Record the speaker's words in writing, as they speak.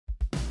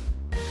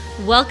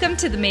Welcome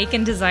to the Make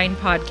and Design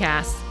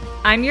Podcast.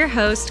 I'm your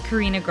host,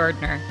 Karina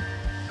Gardner.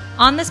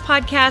 On this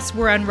podcast,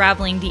 we're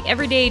unraveling the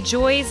everyday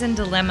joys and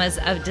dilemmas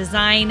of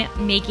design,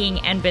 making,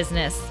 and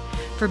business.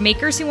 For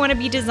makers who want to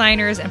be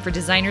designers and for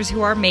designers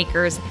who are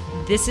makers,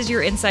 this is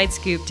your inside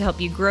scoop to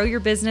help you grow your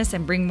business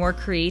and bring more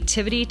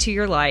creativity to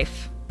your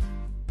life.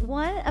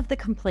 One of the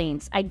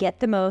complaints I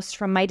get the most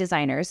from my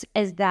designers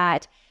is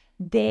that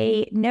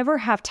they never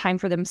have time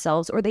for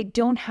themselves or they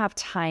don't have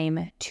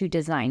time to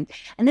design.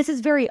 And this is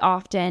very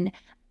often,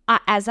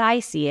 as I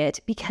see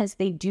it, because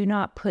they do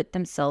not put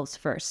themselves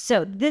first.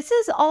 So this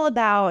is all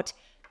about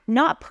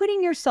not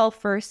putting yourself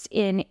first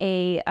in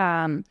a,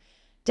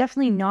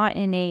 definitely not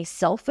in a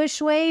selfish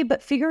way,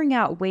 but figuring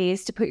out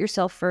ways to put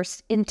yourself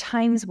first in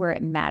times where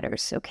it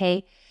matters,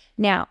 okay?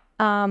 Now,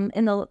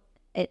 in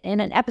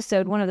an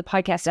episode, one of the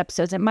podcast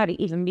episodes, it might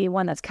even be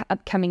one that's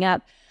coming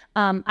up,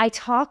 I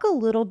talk a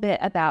little bit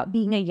about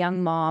being a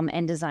young mom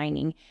and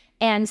designing.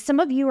 And some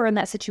of you are in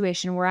that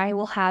situation where I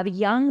will have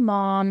young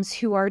moms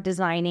who are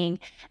designing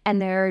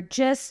and they're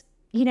just,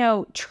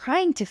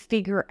 trying to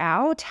figure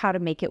out how to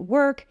make it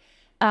work.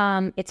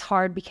 It's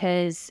hard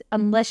because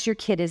unless your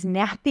kid is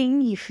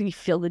napping, you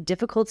feel the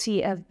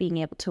difficulty of being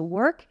able to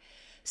work.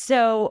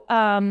 So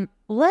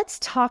let's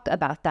talk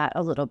about that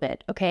a little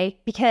bit, okay?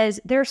 Because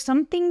there are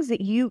some things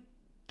that you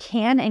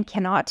can and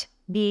cannot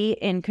be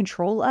in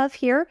control of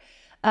here.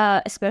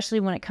 Especially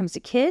when it comes to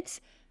kids,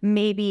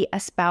 maybe a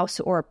spouse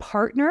or a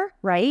partner,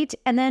 right?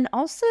 And then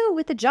also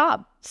with a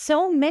job.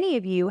 So many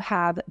of you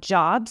have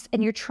jobs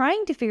and you're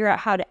trying to figure out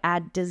how to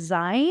add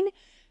design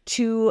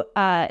to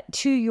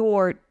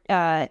your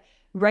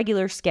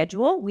regular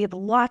schedule. We have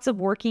lots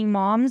of working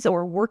moms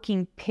or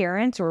working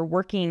parents or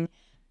working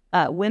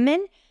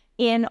women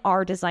in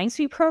our Design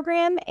Suite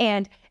program,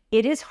 and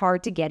it is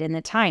hard to get in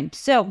the time.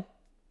 So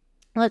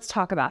let's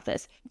talk about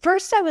this.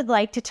 First, I would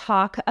like to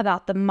talk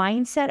about the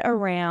mindset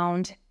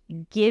around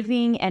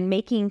giving and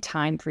making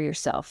time for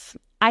yourself.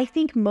 I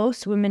think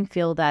most women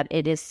feel that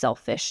it is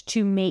selfish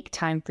to make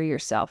time for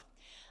yourself.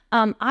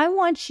 I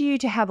want you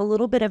to have a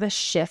little bit of a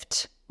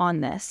shift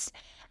on this.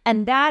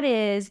 And that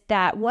is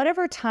that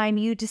whatever time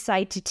you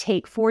decide to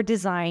take for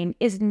design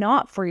is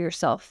not for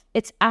yourself.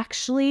 It's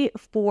actually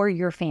for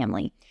your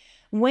family.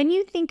 When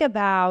you think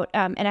about,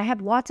 and I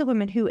have lots of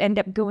women who end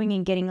up going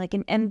and getting like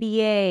an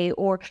MBA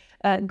or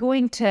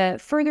going to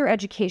further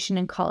education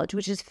in college,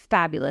 which is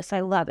fabulous. I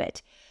love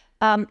it.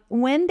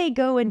 When they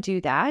go and do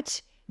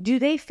that, do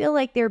they feel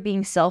like they're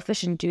being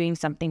selfish and doing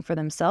something for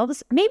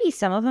themselves? Maybe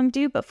some of them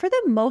do, but for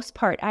the most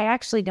part, I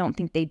actually don't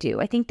think they do.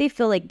 I think they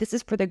feel like this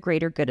is for the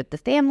greater good of the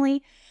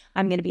family.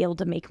 I'm going to be able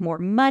to make more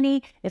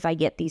money if I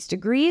get these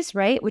degrees,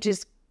 right? Which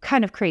is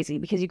kind of crazy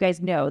because you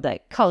guys know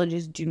that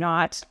colleges do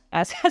not,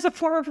 as a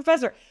former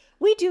professor,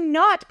 we do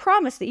not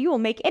promise that you will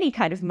make any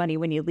kind of money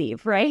when you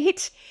leave,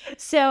 right?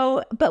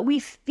 So, but we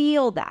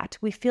feel that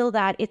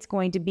it's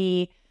going to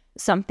be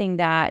something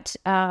that,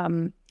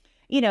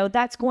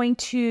 that's going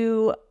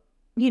to,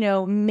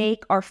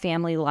 make our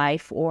family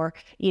life or,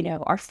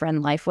 our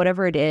friend life,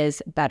 whatever it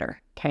is, better.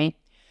 Okay.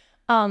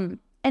 And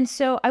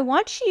so I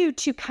want you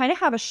to kind of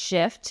have a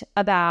shift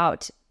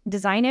about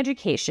design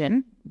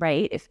education,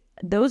 right? If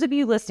those of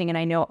you listening, and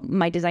I know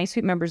my Design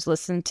Suite members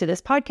listen to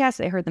this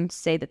podcast, I heard them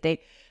say that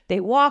they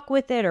walk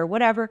with it or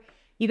whatever.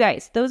 You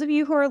guys, those of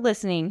you who are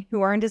listening, who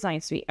are in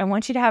Design Suite, I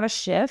want you to have a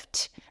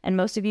shift. And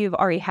most of you have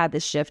already had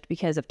this shift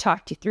because I've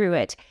talked you through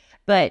it.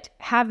 But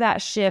have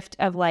that shift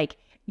of like,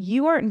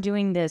 you aren't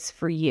doing this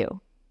for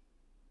you.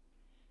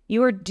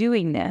 You are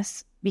doing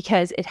this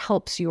because it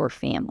helps your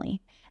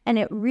family. And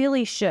it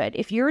really should.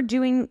 If you're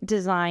doing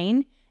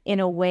design in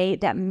a way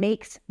that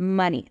makes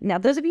money. Now,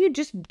 those of you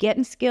just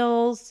getting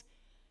skills,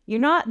 you're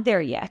not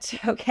there yet,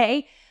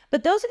 okay?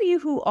 But those of you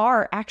who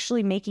are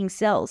actually making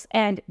sales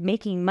and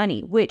making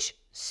money, which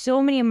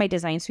so many of my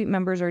Design Suite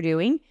members are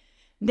doing,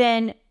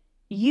 then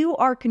you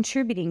are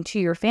contributing to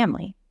your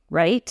family,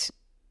 right?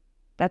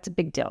 That's a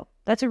big deal.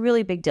 That's a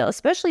really big deal,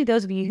 especially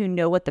those of you who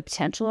know what the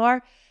potential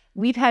are.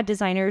 We've had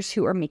designers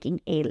who are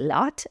making a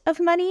lot of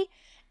money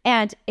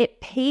and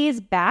it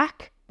pays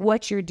back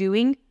what you're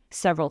doing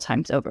several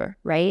times over,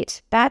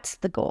 right? That's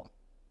the goal.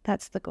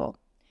 That's the goal.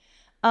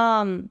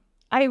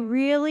 I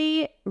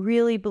really,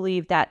 really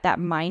believe that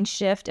mind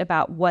shift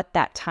about what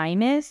that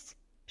time is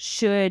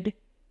should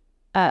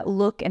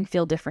look and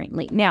feel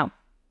differently. Now,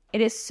 it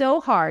is so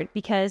hard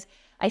because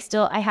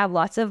I have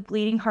lots of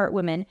bleeding heart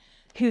women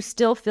who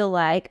still feel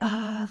like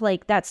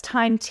that's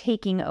time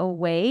taking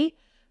away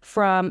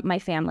from my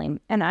family.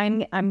 And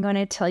I'm going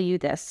to tell you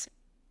this.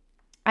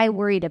 I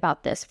worried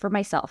about this for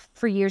myself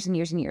for years and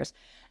years and years.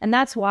 And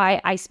that's why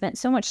I spent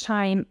so much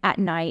time at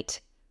night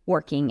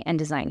working and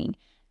designing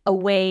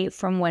away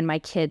from when my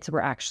kids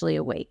were actually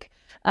awake.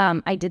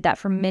 I did that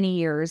for many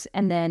years.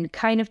 And then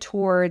kind of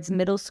towards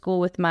middle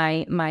school with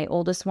my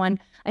oldest one,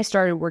 I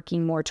started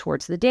working more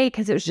towards the day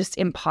because it was just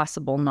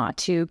impossible not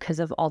to because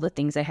of all the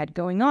things I had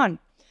going on.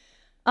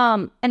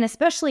 And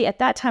especially at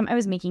that time, I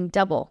was making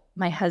double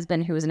my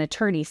husband, who was an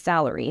attorney's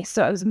salary.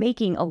 So I was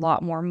making a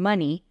lot more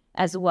money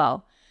as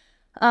well.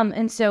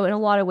 And so in a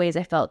lot of ways,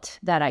 I felt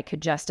that I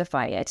could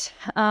justify it.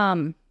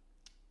 And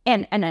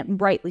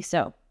rightly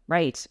so,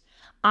 right?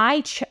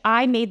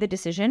 I made the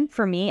decision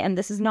for me, and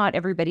this is not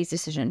everybody's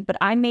decision, but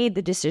I made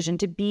the decision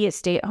to be a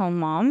stay-at-home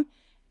mom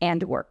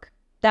and work.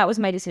 That was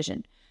my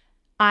decision.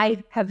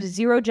 I have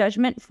zero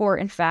judgment for,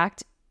 in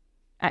fact,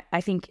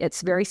 I think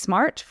it's very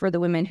smart for the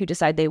women who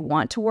decide they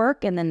want to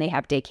work and then they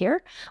have daycare,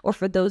 or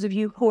for those of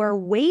you who are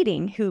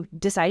waiting, who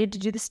decided to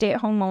do the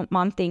stay-at-home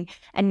mom thing,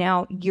 and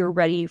now you're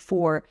ready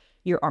for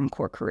your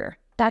Armcorps career.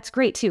 That's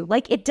great too.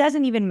 Like, it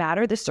doesn't even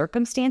matter the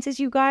circumstances,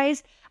 you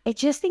guys. I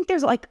just think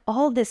there's like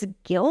all this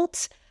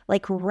guilt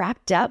like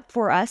wrapped up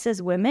for us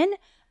as women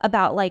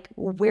about like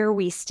where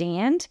we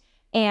stand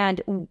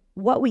and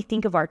what we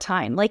think of our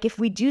time. Like, if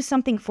we do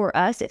something for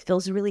us, it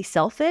feels really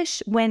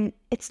selfish, when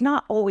it's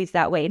not always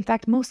that way. In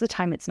fact, most of the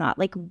time it's not.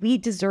 Like, we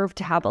deserve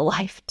to have a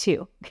life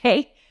too,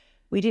 okay?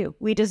 We do.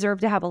 We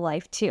deserve to have a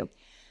life too.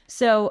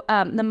 So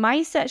the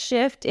mindset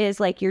shift is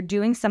like you're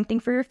doing something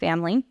for your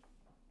family.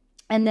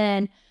 And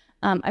then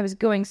I was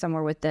going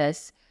somewhere with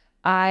this.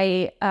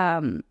 I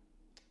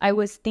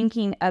was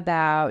thinking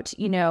about,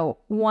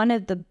 one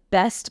of the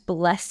best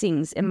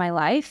blessings in my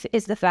life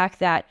is the fact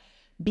that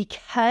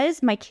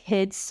because my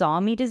kids saw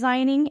me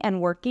designing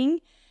and working,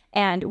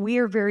 and we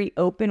are very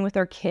open with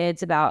our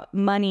kids about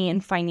money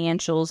and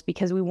financials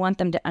because we want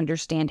them to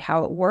understand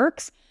how it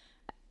works.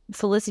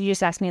 Felicity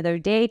just asked me the other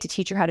day to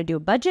teach her how to do a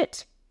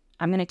budget.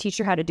 I'm going to teach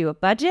her how to do a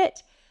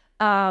budget.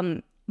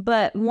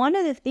 But one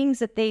of the things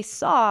that they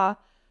saw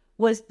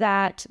was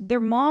that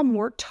their mom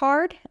worked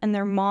hard and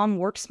their mom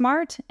worked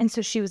smart. And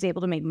so she was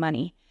able to make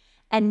money.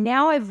 And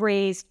now I've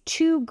raised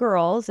 2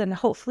 girls, and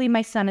hopefully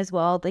my son as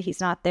well, but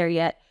he's not there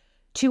yet,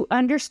 to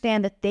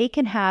understand that they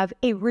can have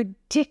a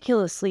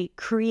ridiculously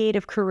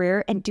creative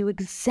career and do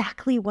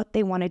exactly what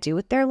they want to do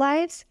with their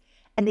lives.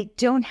 And they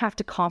don't have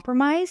to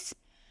compromise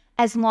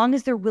as long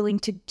as they're willing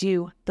to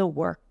do the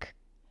work,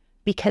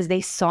 because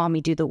they saw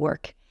me do the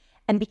work.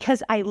 And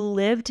because I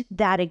lived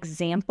that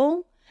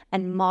example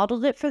and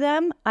modeled it for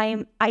them,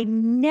 I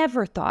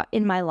never thought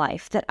in my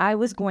life that I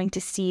was going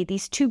to see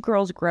these 2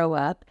 girls grow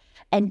up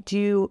and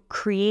do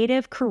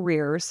creative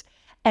careers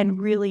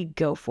and really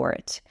go for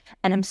it.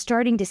 And I'm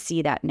starting to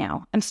see that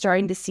now. I'm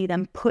starting to see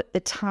them put the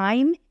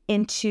time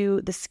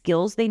into the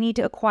skills they need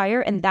to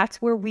acquire. And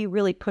that's where we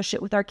really push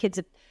it with our kids.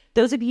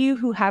 Those of you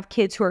who have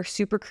kids who are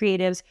super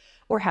creatives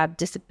or have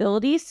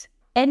disabilities,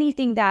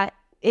 anything that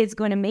is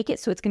going to make it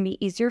so it's going to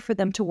be easier for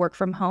them to work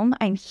from home,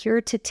 I'm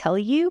here to tell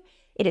you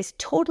it is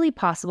totally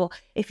possible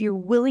if you're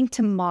willing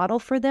to model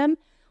for them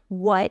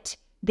what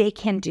they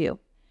can do.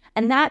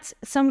 And that's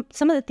some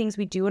of the things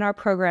we do in our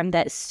program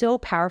that is so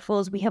powerful.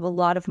 Is we have a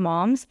lot of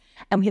moms,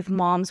 and we have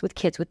moms with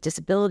kids with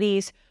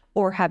disabilities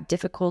or have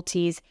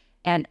difficulties.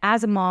 And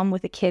as a mom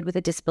with a kid with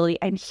a disability,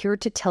 I'm here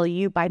to tell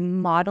you, by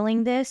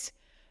modeling this,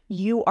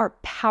 you are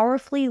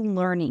powerfully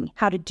learning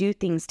how to do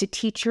things to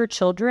teach your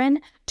children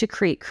to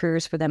create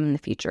careers for them in the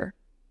future.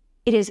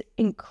 It is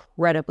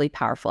incredibly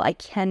powerful. I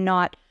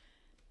cannot,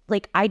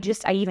 I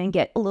even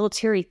get a little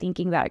teary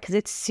thinking about it because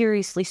it's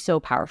seriously so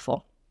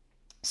powerful.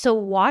 So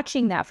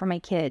watching that for my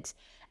kids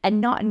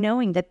and not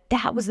knowing that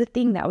that was the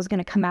thing that was going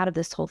to come out of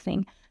this whole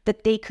thing,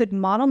 that they could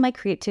model my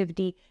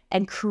creativity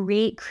and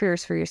create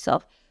careers for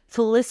yourself.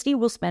 Felicity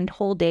will spend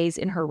whole days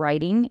in her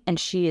writing, and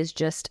she is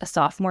just a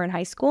sophomore in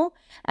high school.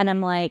 And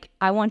I'm like,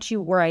 I want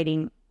you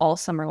writing all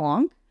summer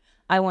long.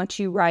 I want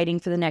you writing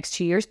for the next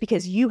 2 years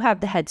because you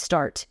have the head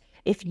start.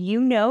 If you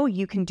know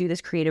you can do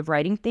this creative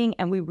writing thing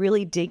and we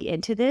really dig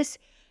into this,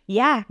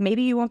 yeah,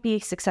 maybe you won't be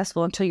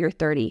successful until you're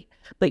 30,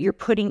 but you're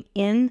putting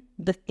in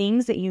the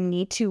things that you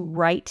need to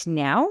right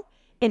now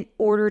in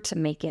order to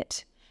make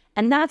it.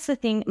 And that's the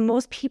thing.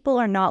 Most people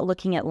are not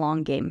looking at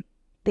long game.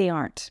 They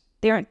aren't.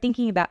 They aren't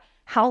thinking about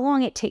how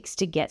long it takes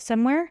to get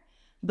somewhere.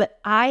 But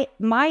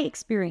my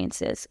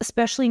experiences,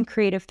 especially in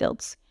creative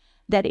fields,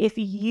 that if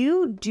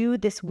you do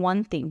this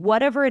one thing,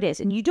 whatever it is,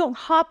 and you don't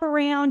hop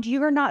around,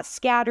 you're not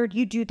scattered,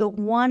 you do the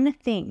one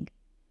thing.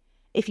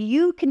 If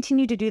you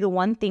continue to do the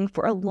one thing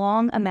for a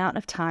long amount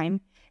of time,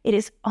 it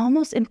is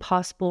almost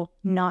impossible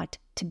not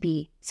to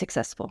be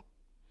successful.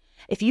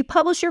 If you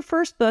publish your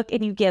first book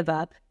and you give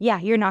up, yeah,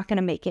 you're not going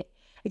to make it.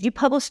 If you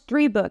publish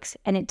 3 books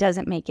and it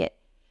doesn't make it,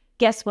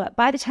 guess what?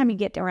 By the time you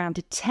get around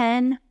to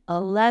 10,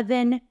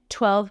 11,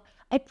 12,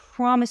 I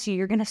promise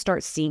you're going to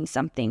start seeing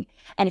something.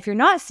 And if you're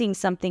not seeing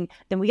something,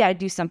 then we got to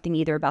do something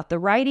either about the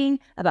writing,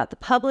 about the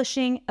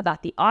publishing,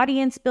 about the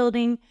audience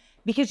building,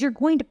 because you're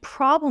going to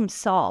problem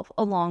solve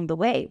along the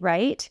way,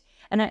 right?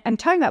 And I'm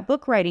talking about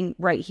book writing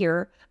right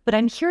here, but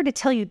I'm here to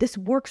tell you this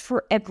works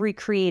for every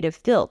creative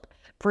field,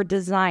 for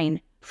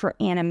design, for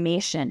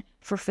animation,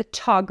 for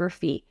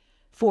photography,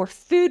 for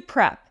food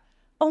prep.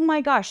 Oh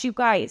my gosh, you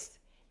guys,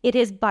 it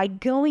is by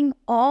going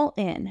all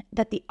in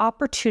that the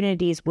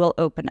opportunities will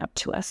open up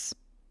to us.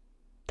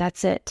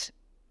 That's it.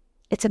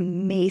 It's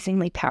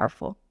amazingly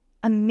powerful,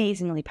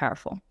 amazingly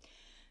powerful.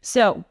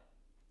 So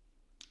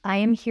I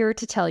am here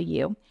to tell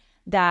you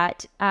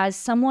that as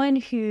someone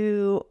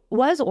who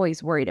was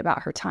always worried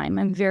about her time,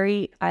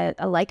 I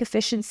like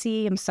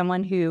efficiency. I'm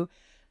someone who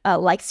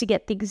likes to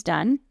get things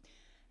done,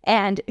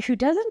 and who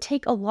doesn't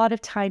take a lot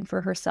of time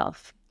for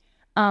herself.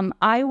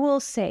 I will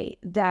say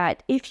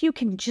that if you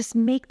can just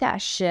make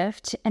that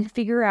shift and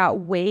figure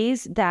out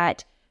ways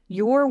that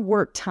your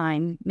work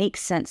time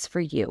makes sense for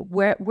you,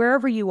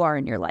 wherever you are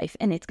in your life,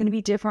 and it's going to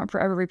be different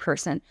for every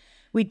person.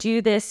 We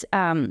do this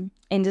in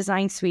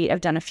Design Suite.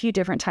 I've done a few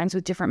different times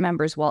with different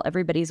members while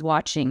everybody's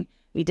watching.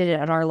 We did it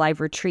at our live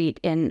retreat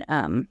in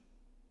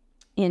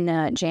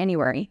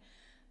January,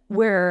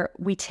 where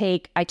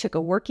I took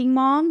a working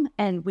mom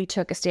and we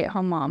took a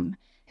stay-at-home mom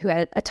who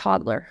had a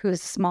toddler who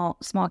was a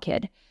small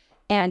kid,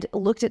 and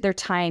looked at their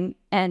time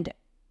and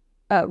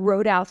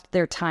wrote out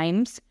their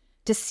times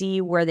to see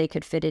where they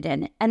could fit it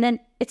in. And then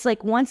it's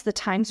like, once the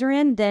times are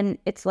in, then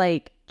it's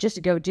like,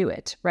 just go do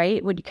it,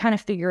 right? When you kind of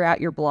figure out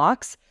your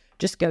blocks,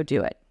 just go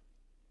do it.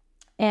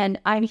 And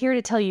I'm here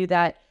to tell you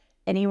that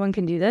anyone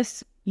can do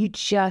this. You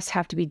just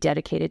have to be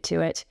dedicated to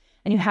it.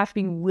 And you have to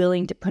be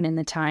willing to put in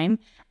the time.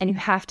 And you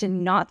have to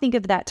not think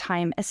of that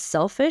time as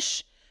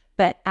selfish,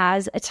 but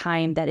as a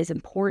time that is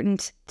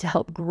important to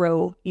help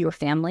grow your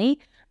family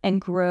and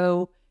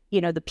grow,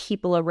 the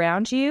people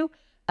around you.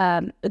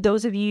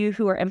 Those of you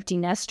who are empty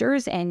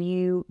nesters and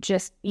you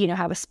just,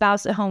 have a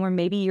spouse at home, or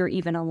maybe you're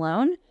even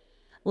alone,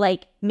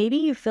 like maybe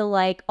you feel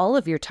like all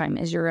of your time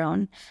is your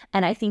own.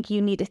 And I think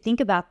you need to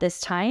think about this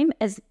time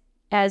as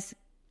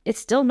it's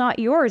still not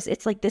yours.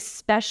 It's like this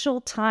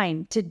special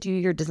time to do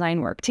your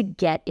design work, to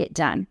get it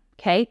done.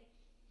 Okay.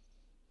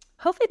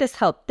 Hopefully this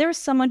helped. There's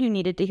someone who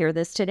needed to hear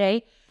this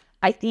today.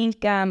 I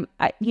think,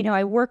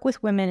 I work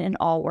with women in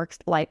all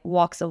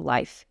walks of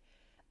life.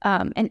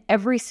 And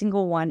every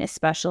single one is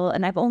special.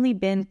 And I've only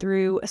been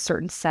through a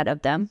certain set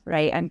of them,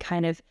 right? I'm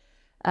kind of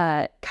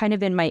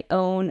in my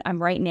own,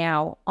 I'm right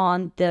now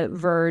on the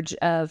verge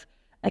of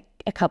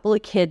a couple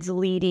of kids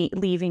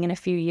leaving in a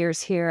few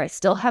years here. I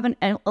still have an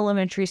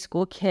elementary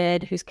school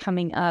kid who's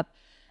coming up.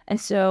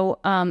 And so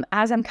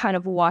as I'm kind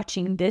of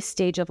watching this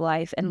stage of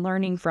life and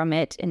learning from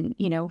it, and,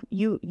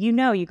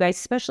 you guys,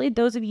 especially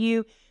those of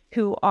you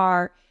who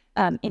are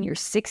in your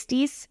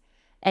 60s,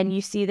 and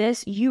you see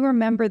this, you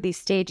remember these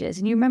stages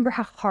and you remember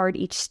how hard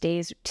each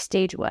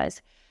stage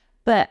was.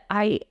 But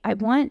I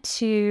want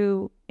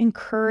to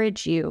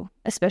encourage you,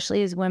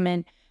 especially as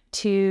women,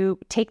 to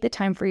take the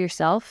time for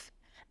yourself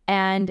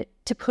and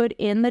to put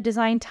in the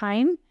design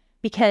time,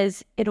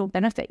 because it'll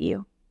benefit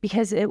you,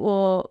 because it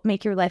will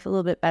make your life a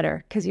little bit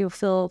better, because you'll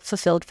feel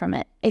fulfilled from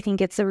it. I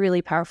think it's a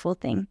really powerful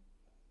thing.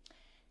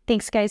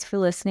 Thanks, guys, for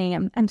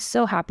listening. I'm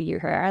so happy you're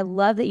here. I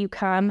love that you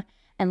come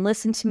and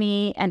listen to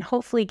me and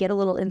hopefully get a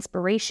little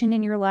inspiration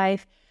in your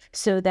life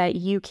so that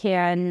you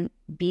can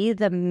be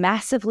the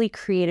massively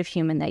creative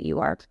human that you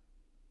are.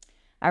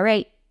 All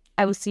right.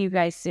 I will see you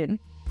guys soon.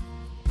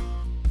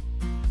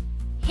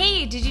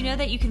 Hey, did you know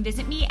that you can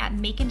visit me at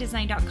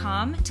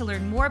makeanddesign.com to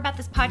learn more about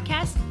this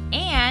podcast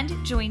and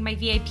join my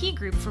VIP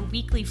group for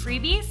weekly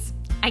freebies?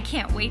 I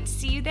can't wait to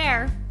see you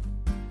there.